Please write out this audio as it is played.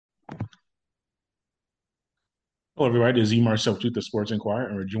Hello, everybody. This is Marcel with the Sports Inquirer,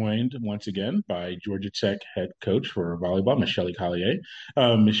 and we're joined once again by Georgia Tech head coach for volleyball, Michelle Collier.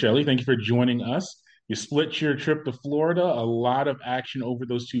 Michelle, thank you for joining us. You split your trip to Florida, a lot of action over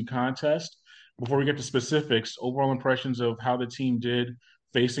those two contests. Before we get to specifics, overall impressions of how the team did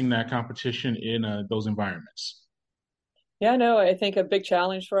facing that competition in those environments. Yeah, no, I think a big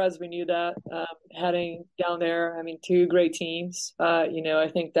challenge for us. We knew that heading down there. I mean, two great teams. I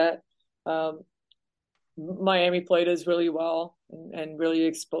think that um, Miami played us really well and really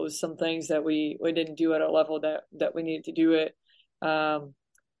exposed some things that we didn't do at a level that we needed to do it. Um,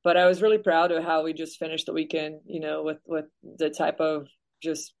 but I was really proud of how we just finished the weekend. With the type of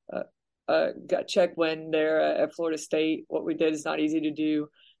just gut check win there at Florida State. What we did is not easy to do.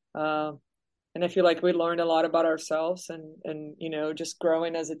 Um, and I feel like we learned a lot about ourselves and just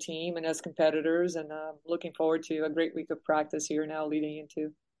growing as a team and as competitors and looking forward to a great week of practice here now leading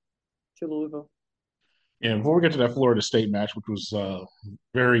into to Louisville. And before we get to that Florida State match, which was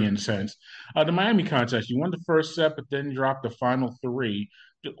very intense, the Miami contest, you won the first set, but then dropped the final three.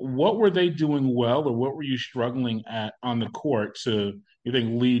 What were they doing well, or what were you struggling at on the court to, you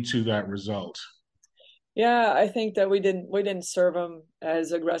think, lead to that result? Yeah, I think that we didn't serve them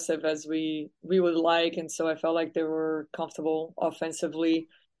as aggressive as we would like, and so I felt like they were comfortable offensively.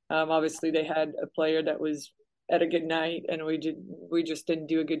 Obviously, they had a player that was at a good night, and we just didn't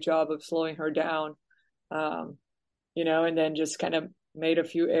do a good job of slowing her down. Um, and then just kind of made a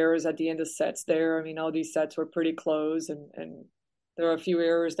few errors at the end of sets there. I mean, all these sets were pretty close, and there are a few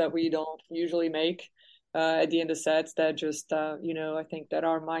errors that we don't usually make at the end of sets that just, I think that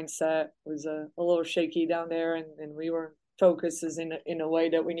our mindset was a little shaky down there, and we were focused in a way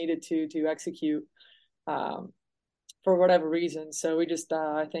that we needed to execute um, for whatever reason. So we just,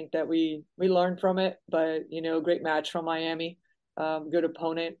 I think that we learned from it, but great match from Miami, good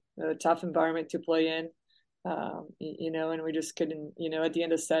opponent, a tough environment to play in and we just couldn't, at the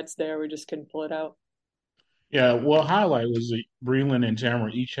end of sets there, we just couldn't pull it out. Yeah, well, highlight was that Breland and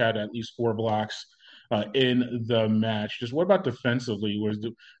Tamara each had at least four blocks in the match. Just what about defensively?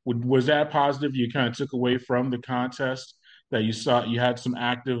 Was that positive? You kind of took away from the contest that you saw you had some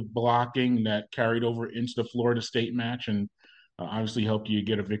active blocking that carried over into the Florida State match and obviously helped you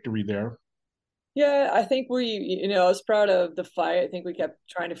get a victory there. Yeah, I think I was proud of the fight. I think we kept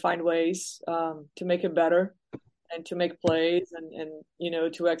trying to find ways to make it better and to make plays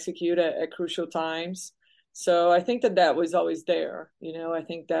and to execute at crucial times. So I think that was always there. I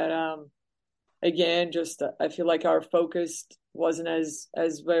think that again, just I feel like our focus wasn't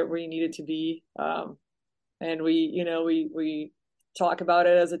as where we needed to be. And we talk about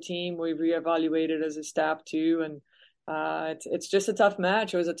it as a team. We reevaluated as a staff too, and it's just a tough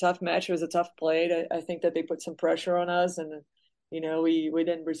match. It was a tough match. It was a tough play. I think that they put some pressure on us, and we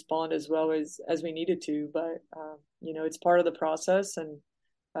didn't respond as well as we needed to. But it's part of the process, and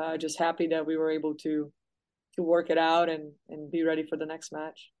just happy that we were able to work it out and be ready for the next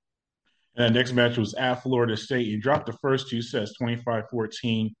match. And the next match was at Florida State. You dropped the first two sets,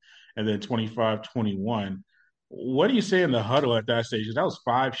 25-14 and then 25-21. What do you say in the huddle at that stage? That was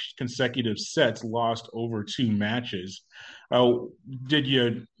five consecutive sets lost over two matches. Uh, did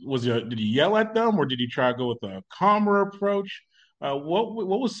you yell at them, or did you try to go with a calmer approach? What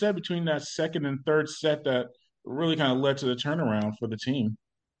was said between that second and third set that really kind of led to the turnaround for the team?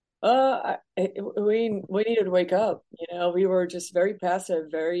 We needed to wake up. We were just very passive,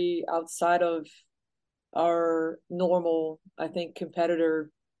 very outside of our normal, I think,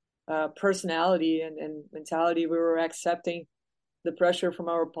 competitor personality and mentality. We were accepting the pressure from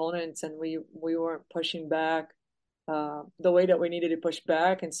our opponents, and we weren't pushing back the way that we needed to push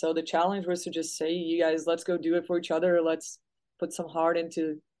back. And so the challenge was to just say, "You guys, let's go do it for each other. Let's put some heart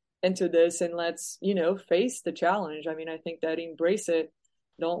into this, and let's face the challenge." I mean, I think that embrace it,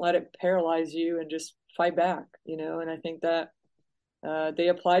 don't let it paralyze you, and just fight back. And I think that they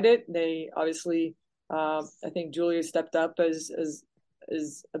applied it. They obviously, I think Julia stepped up as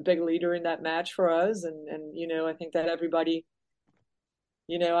a big leader in that match for us, and I think that everybody,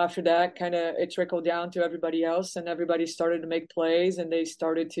 after that, kind of it trickled down to everybody else, and everybody started to make plays, and they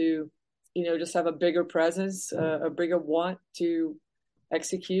started to, just have a bigger presence, a bigger want to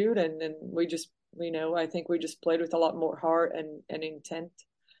execute, and we just, I think we just played with a lot more heart and intent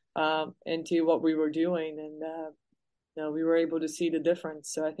into what we were doing, and we were able to see the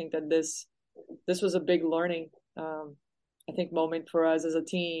difference. So I think that this was a big learning, I think, moment for us as a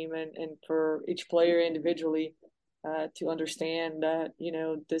team and for each player individually to understand that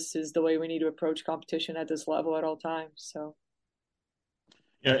this is the way we need to approach competition at this level at all times. So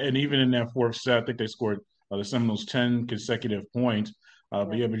Yeah, and even in that fourth set, I think they scored the Seminoles 10 consecutive points.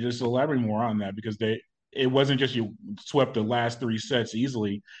 But yeah. yeah, but just elaborate more on that because it wasn't just you swept the last three sets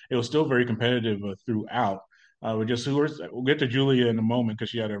easily. It was still very competitive throughout. We'll get to Julia in a moment because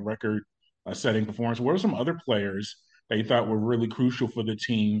she had a record setting performance. What are some other players that you thought were really crucial for the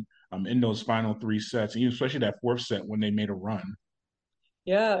team in those final three sets, especially that fourth set when they made a run?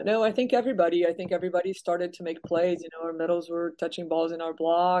 Yeah, no, I think everybody started to make plays. You know, our middles were touching balls in our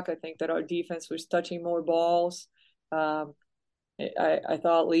block. I think that our defense was touching more balls. Um, I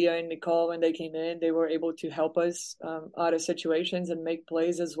thought Leah and Nicole, when they came in, they were able to help us out of situations and make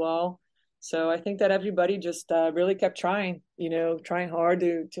plays as well. So I think that everybody just really kept trying, you know, trying hard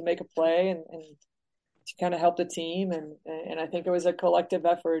to make a play and to kind of help the team. And I think it was a collective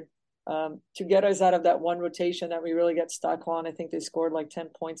effort to get us out of that one rotation that we really get stuck on. I think they scored like 10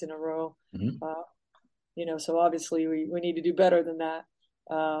 points in a row. Mm-hmm. Uh, you know, so obviously we need to do better than that.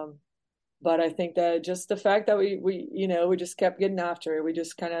 But I think that just the fact that we just kept getting after it. We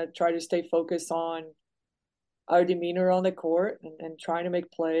just kind of try to stay focused on our demeanor on the court and trying to make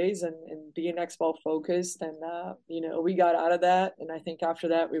plays and being next ball focused. And, we got out of that. And I think after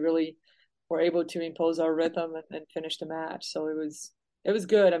that, we really were able to impose our rhythm and finish the match. So it was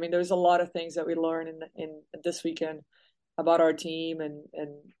good. I mean, there's a lot of things that we learned in this weekend about our team and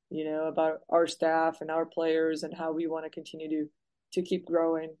about our staff and our players and how we want to continue to keep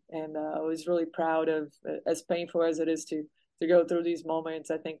growing. And I was really proud of, as painful as it is to go through these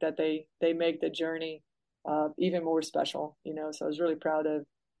moments. I think that they make the journey even more special. So I was really proud of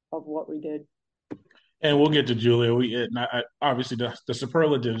what we did. And we'll get to Julia. Obviously, the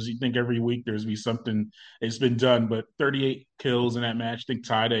superlatives, you think every week there's be something that's been done, but 38 kills in that match, I think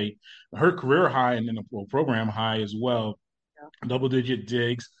tied her career high and then the program high as well, Yeah. double digit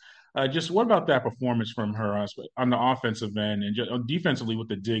digs. Just what about that performance from her on the offensive end and just defensively with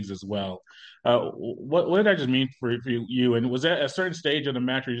the digs as well? What did that just mean for you? And was that a certain stage of the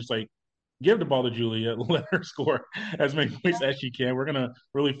match where you're just like, give the ball to Julia, let her score as many points as she can. We're gonna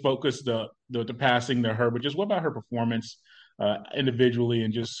really focus the passing to her, but just what about her performance individually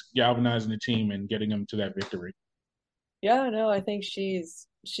and just galvanizing the team and getting them to that victory? Yeah, no, I think she's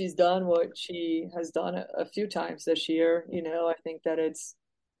done what she has done a few times this year. I think that it's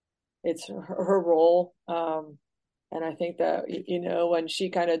her role. And I think that, when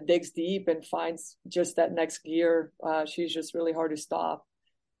she kind of digs deep and finds just that next gear, she's just really hard to stop.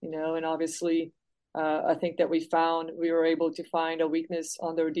 And obviously, I think that we were able to find a weakness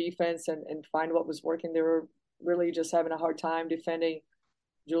on their defense and find what was working. They were really just having a hard time defending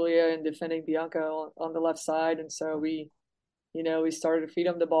Julia and defending Bianca on the left side. And so we started to feed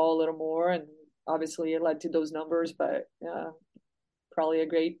them the ball a little more. And obviously, it led to those numbers, but probably a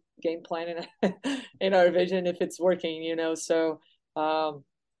great game plan in our vision if it's working. So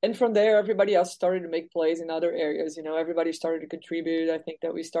and from there, everybody else started to make plays in other areas. Everybody started to contribute. I think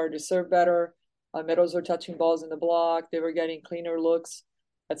that we started to serve better. Middles were touching balls in the block. They were getting cleaner looks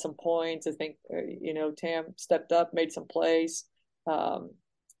at some points. I think, Tam stepped up, made some plays.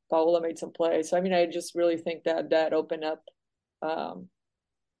 Paola made some plays. So, I mean, I just really think that opened up um,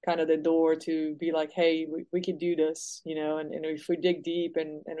 kind of the door to be like, hey, we could do this, and if we dig deep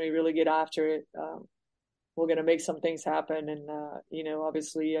and we really get after it, we're going to make some things happen. And,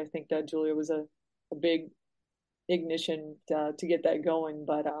 obviously, I think that Julia was a big ignition to get that going.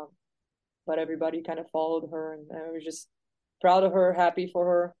 But everybody kind of followed her, and I was just proud of her, happy for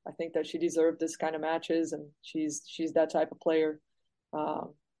her. I think that she deserved this kind of matches, and she's that type of player.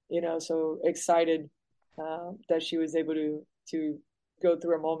 Um, so excited that she was able to go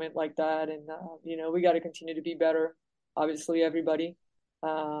through a moment like that, and we got to continue to be better. Obviously, everybody,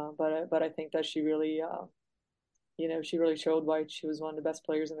 but I think that she really showed why she was one of the best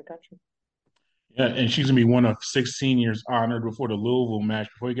players in the country. Yeah, and she's gonna be one of six seniors honored before the Louisville match.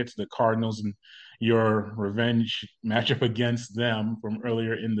 Before you get to the Cardinals and your revenge matchup against them from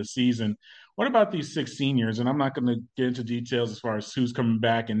earlier in the season, what about these six seniors? And I'm not going to get into details as far as who's coming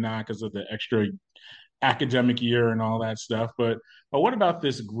back and not because of the extra academic year and all that stuff. But what about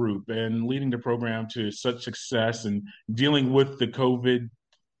this group and leading the program to such success and dealing with the COVID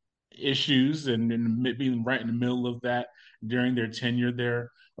issues and being right in the middle of that during their tenure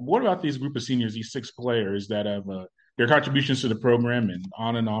there? What about these group of seniors, these six players that have their contributions to the program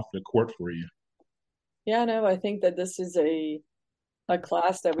and off the court for you? Yeah, no, I think that this is a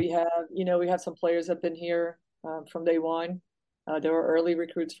class that we have. We have some players that have been here from day one. There were early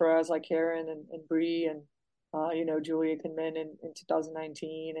recruits for us like Karen and Bree and Julia Kinman in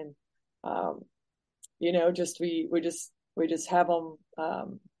 2019 and just we just have them. A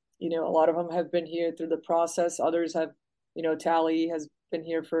lot of them have been here through the process. Others have, Tally has been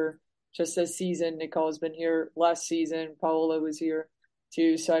here for just this season. Nicole has been here last season. Paola was here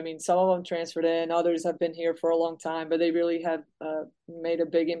too. So I mean, some of them transferred in, others have been here for a long time, but they really have made a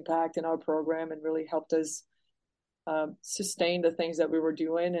big impact in our program and really helped us sustain the things that we were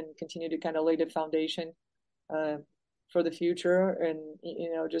doing and continue to kind of lay the foundation uh, for the future. And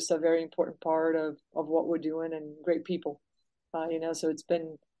just a very important part of what we're doing and great people. So it's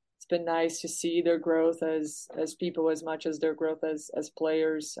been nice to see their growth as people as much as their growth as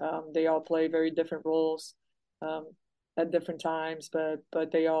players. They all play very different roles um, at different times,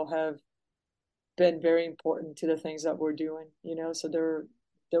 but they all have been very important to the things that we're doing. So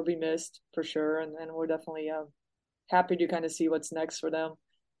they'll be missed for sure, and we're definitely happy to kind of see what's next for them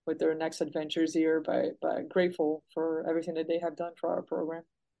with their next adventures here. But grateful for everything that they have done for our program.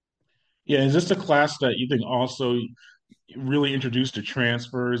 Yeah, is this a class that you think also really introduced to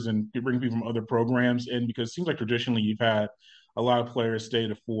transfers and you bring people from other programs in? Because it seems like traditionally you've had a lot of players stay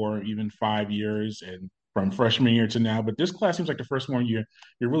to 4, even 5 years, and from freshman year to now. But this class seems like the first one you're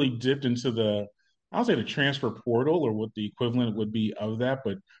really dipped into the, I would say, the transfer portal or what the equivalent would be of that,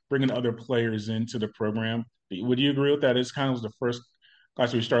 but bringing other players into the program. Would you agree with that? It's kind of was the first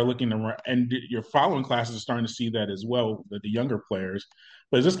class where you start looking around, and your following classes are starting to see that as well, the younger players.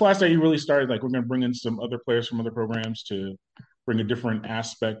 But is this class that you really started like we're going to bring in some other players from other programs to bring a different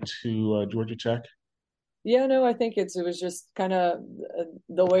aspect to Georgia Tech? Yeah, no, I think it was just kind of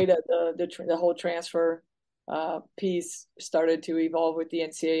the way that the whole transfer piece started to evolve with the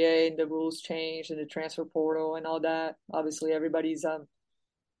NCAA and the rules changed and the transfer portal and all that. Obviously, everybody's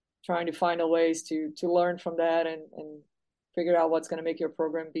trying to find a ways to learn from that and figure out what's going to make your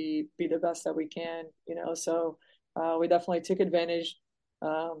program be the best that we can. So we definitely took advantage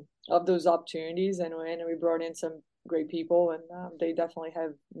of those opportunities, and we brought in some great people, and they definitely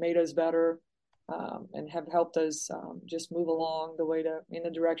have made us better and have helped us just move along in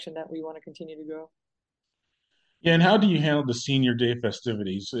the direction that we want to continue to go. Yeah, and how do you handle the senior day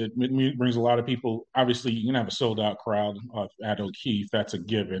festivities? It brings a lot of people. Obviously, you can have a sold out crowd at O'Keefe, that's a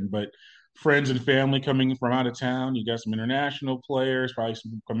given, but friends and family coming from out of town. You got some international players, probably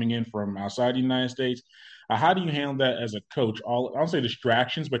some coming in from outside the United States. How do you handle that as a coach? I don't say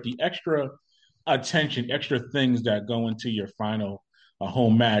distractions, but the extra attention, extra things that go into your final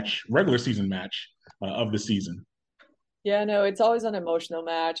home match, regular season match of the season. Yeah, no, it's always an emotional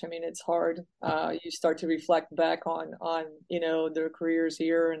match. I mean, it's hard. You start to reflect back on their careers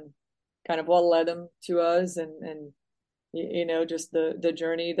here and kind of what led them to us, and just the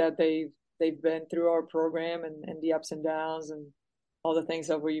journey that they've been through our program and the ups and downs and all the things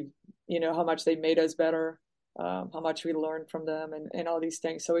that how much they made us better, how much we learned from them, and all these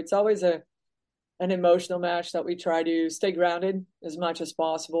things. So it's always an emotional match that we try to stay grounded as much as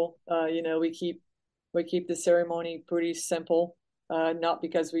possible. We keep the ceremony pretty simple, not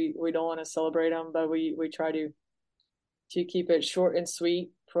because we don't want to celebrate them, but we try to keep it short and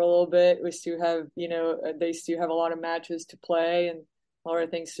sweet for a little bit. We still have, they still have a lot of matches to play and a lot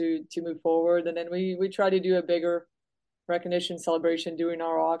of things to move forward. And then we try to do a bigger recognition celebration during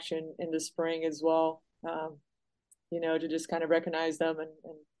our auction in the spring as well. To just kind of recognize them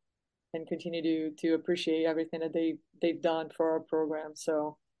and continue to appreciate everything that they've done for our program.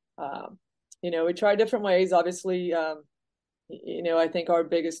 So, we try different ways. Obviously, I think our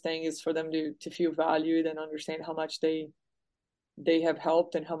biggest thing is for them to feel valued and understand how much they have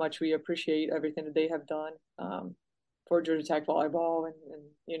helped and how much we appreciate everything that they have done for Georgia Tech volleyball,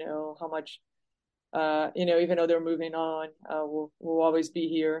 and how much even though they're moving on, we'll always be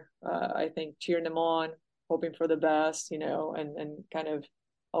here. I think cheering them on, hoping for the best, and kind of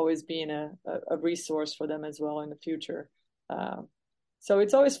always being a resource for them as well in the future. So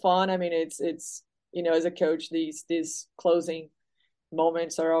it's always fun. I mean, it's as a coach, these closing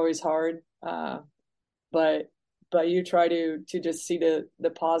moments are always hard, but you try to just see the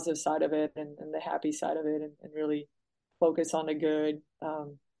positive side of it and the happy side of it, and really focus on the good.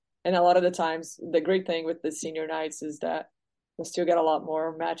 And a lot of the times, the great thing with the senior nights is that we'll still get a lot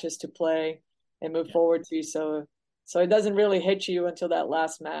more matches to play and move Yeah. forward to. So it doesn't really hit you until that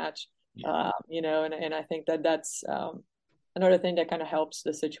last match, Yeah. and I think that's another thing that kind of helps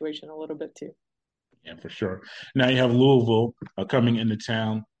the situation a little bit too. Yeah, for sure. Now you have Louisville coming into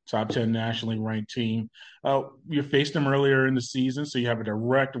town, top 10 nationally ranked team. You faced them earlier in the season, so you have a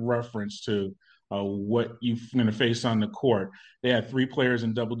direct reference to what you're going to face on the court. They had three players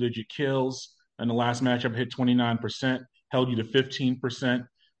in double digit kills. In the last matchup, hit 29%, held you to 15%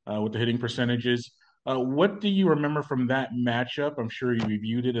 with the hitting percentages. What do you remember from that matchup? I'm sure you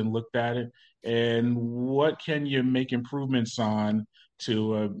reviewed it and looked at it. And what can you make improvements on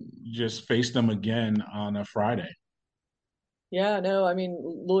to just face them again on a Friday? Yeah, no, I mean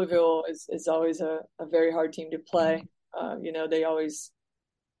Louisville is always a very hard team to play. They always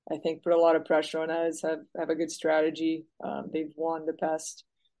I think put a lot of pressure on us. Have a good strategy. They've won the past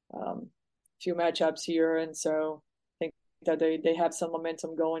um, few matchups here, and so I think that they have some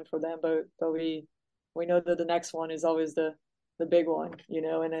momentum going for them. But we know that the next one is always the big one, you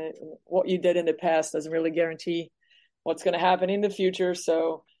know, and what you did in the past doesn't really guarantee what's going to happen in the future.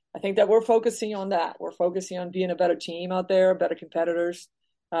 So I think that we're focusing on that. We're focusing on being a better team out there, better competitors,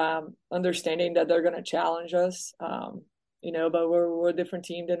 understanding that they're going to challenge us. You know, but we're a different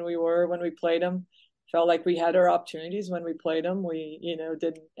team than we were when we played them. Felt like we had our opportunities when we played them. We, you know,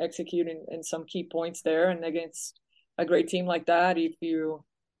 didn't execute in some key points there. And against a great team like that, if you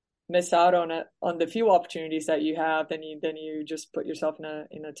miss out on the few opportunities that you have, then you just put yourself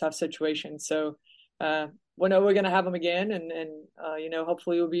in a tough situation. So we know we're going to have them again, and you know,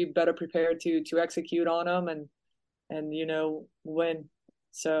 hopefully we'll be better prepared to execute on them and you know, win.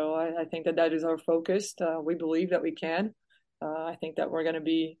 So I think that that is our focus. We believe that we can. I think that we're going to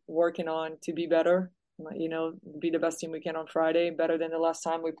be working on to be better. You know, be the best team we can on Friday, better than the last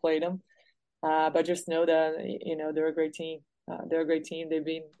time we played them. But just know that you know they're a great team. They're a great team. They've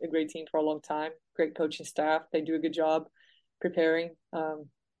been a great team for a long time. Great coaching staff. They do a good job preparing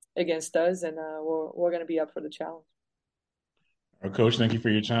against us, and we're going to be up for the challenge. Our coach, thank you for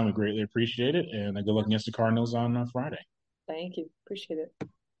your time. We greatly appreciate it, and good luck against the Cardinals on Friday. Thank you. Appreciate it.